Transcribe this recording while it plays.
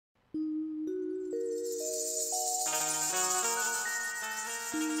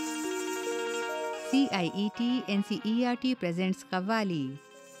CIET NCERT presents Qawwali.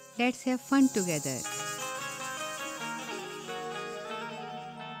 Let's have fun together.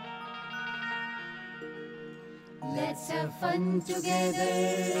 Let's have fun together.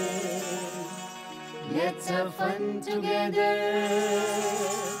 Let's have fun together.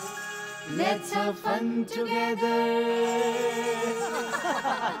 Let's have fun together.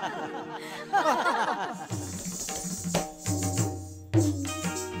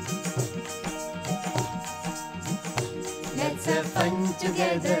 Let's have fun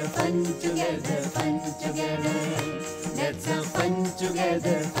together, fun together, fun together. Let's have fun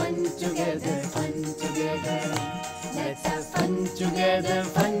together, fun together, fun together. Let's have fun together,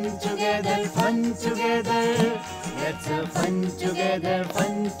 fun together, fun together. Let's have fun together,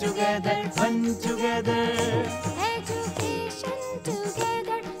 fun together, fun together. Education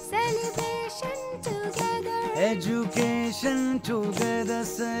together, celebration together. Education together,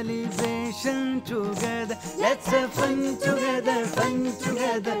 celebration together. Let's have fun together, fun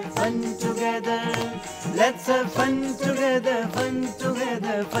together, fun together. Let's have fun together, fun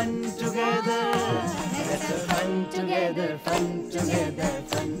together, fun together. Let's have fun together, fun together,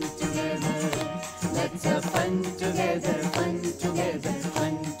 fun together. Let's have fun together, fun together,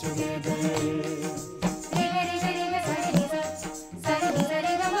 fun together.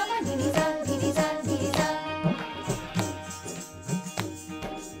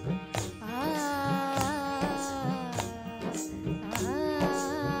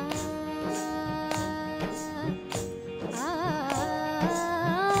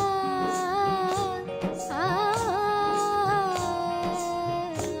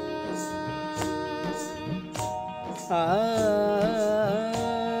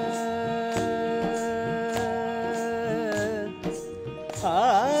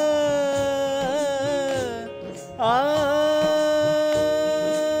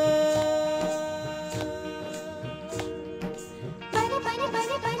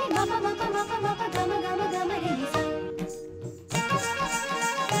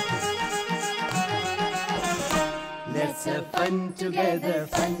 Let's have fun together,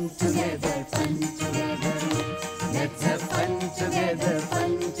 fun together, fun together. Let's have fun together,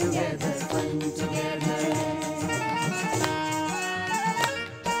 fun together, fun together.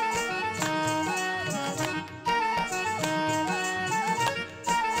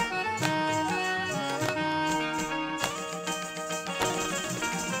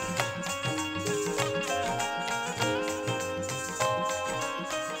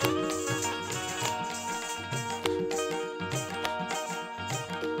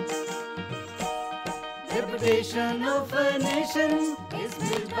 Reputation of a nation is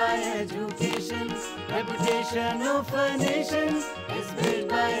built by education. Reputation of a nation is built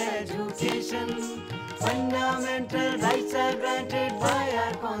by education. Fundamental rights are granted by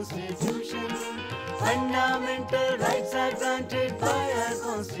our constitution. Fundamental rights are granted by our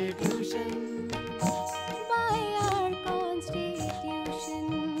constitution. By our constitution,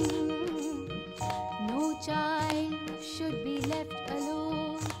 no child should be left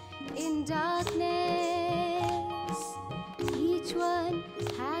alone in darkness. Each one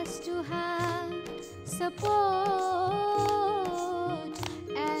has to have support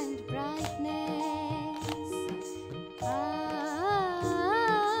and brightness.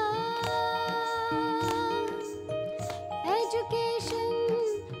 Education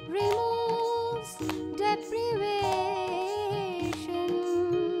removes deprivation.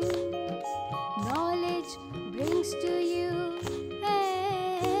 Knowledge brings to you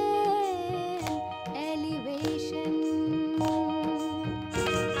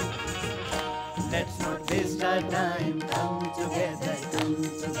Let's not waste our time, come together, come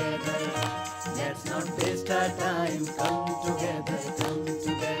together. Let's not waste our time, come together, come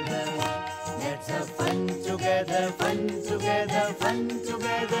together. Let's have fun together, fun together, fun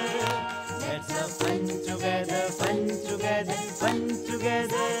together. Let's have fun together, fun together, fun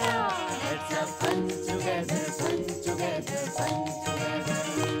together. Let's have fun together, fun together, fun together.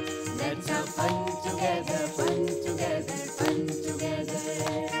 Let's have fun together, fun together, fun together.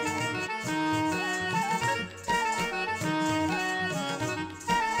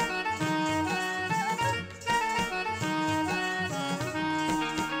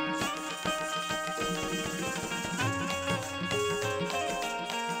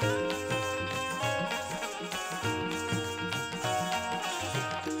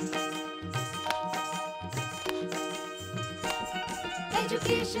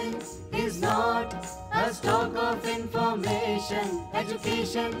 Education is not a stock of information.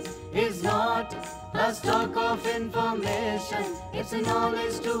 Education is not a stock of information. It's a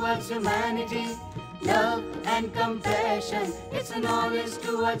knowledge towards humanity, love and compassion. It's a knowledge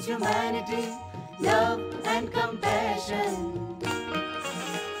towards humanity, love and compassion.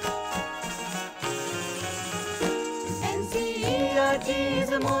 NCERT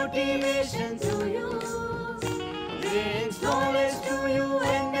is a motivation to you, brings knowledge to you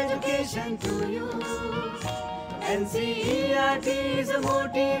and education to you. NCERT is a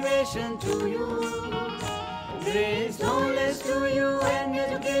motivation to you, brings knowledge to you and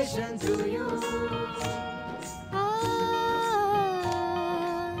education to you.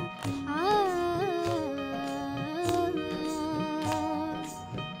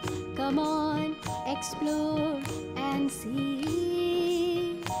 Come on, explore and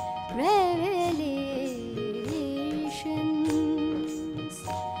see revelations.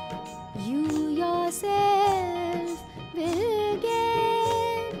 You yourself will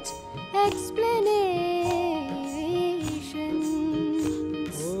get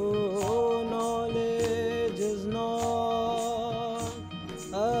explanations. Oh, knowledge is not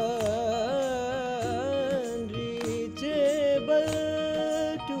unreachable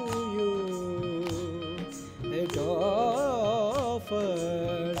to you. It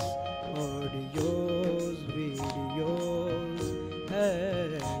offers audios, videos,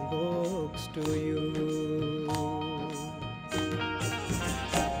 and books to you.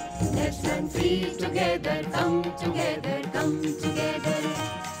 Let's learn free together, come together, come together.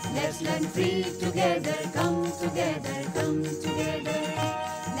 Let's learn free together, come together, come together.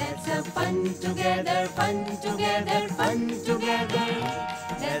 Let's have fun together, fun together, fun together.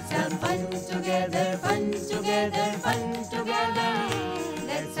 Let's have fun together, fun together, fun together.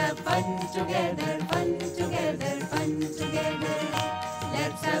 Let's have fun together, fun together, fun together.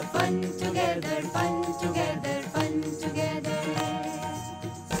 Let's have fun together, fun together, fun together.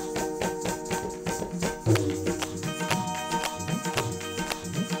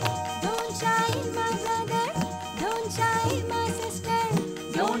 Don't shy, my brother. Don't shy, my sister.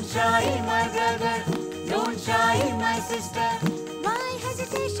 Don't shy, my brother. Don't shy, my sister. Why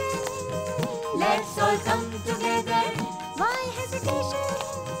hesitation? Let's all come together. Why hesitation?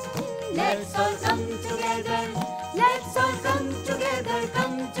 Let's all come together. Let's all come together.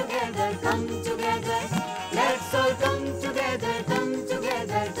 Come together. Come together. Let's all come together. Come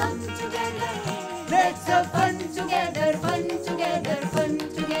together. Come together. Let's have fun together. Fun together. Fun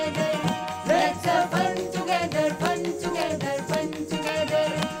together. Let's have fun together. Fun together. Fun together.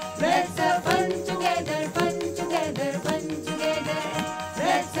 Let's have fun together. Fun together. Fun together.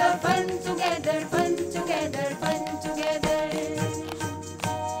 Let's have fun together. Fun together. Fun together.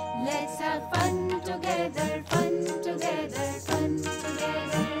 Let's have fun together, fun together, fun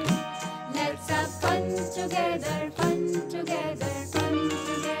together. Let's have fun together, fun together, fun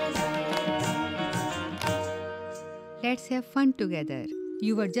together. Let's have fun together.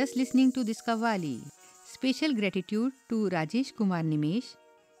 You were just listening to this Qawwali. Special gratitude to Rajesh Kumar Nimesh,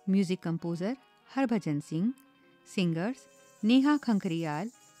 music composer Harbhajan Singh, singers Neha Khankriyal,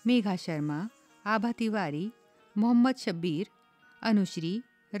 Megha Sharma, Abha Tiwari, Mohammad Shabbir, Anushri,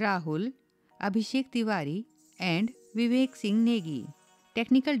 Rahul, Abhishek Tiwari, and Vivek Singh Negi.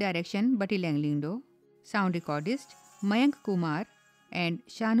 Technical direction Bati Langlindo. Sound recordist Mayank Kumar and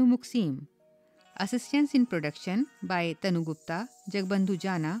Shanu Muksim. Assistance in production by Tanu Gupta, Jagbandhu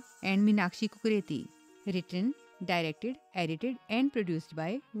Jana, and Minakshi Kukureti. Written, directed, edited, and produced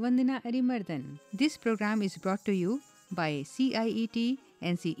by Vandana Arimardhan. This program is brought to you by CIET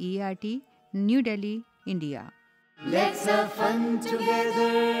NCERT, New Delhi, India. Let's have fun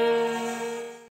together.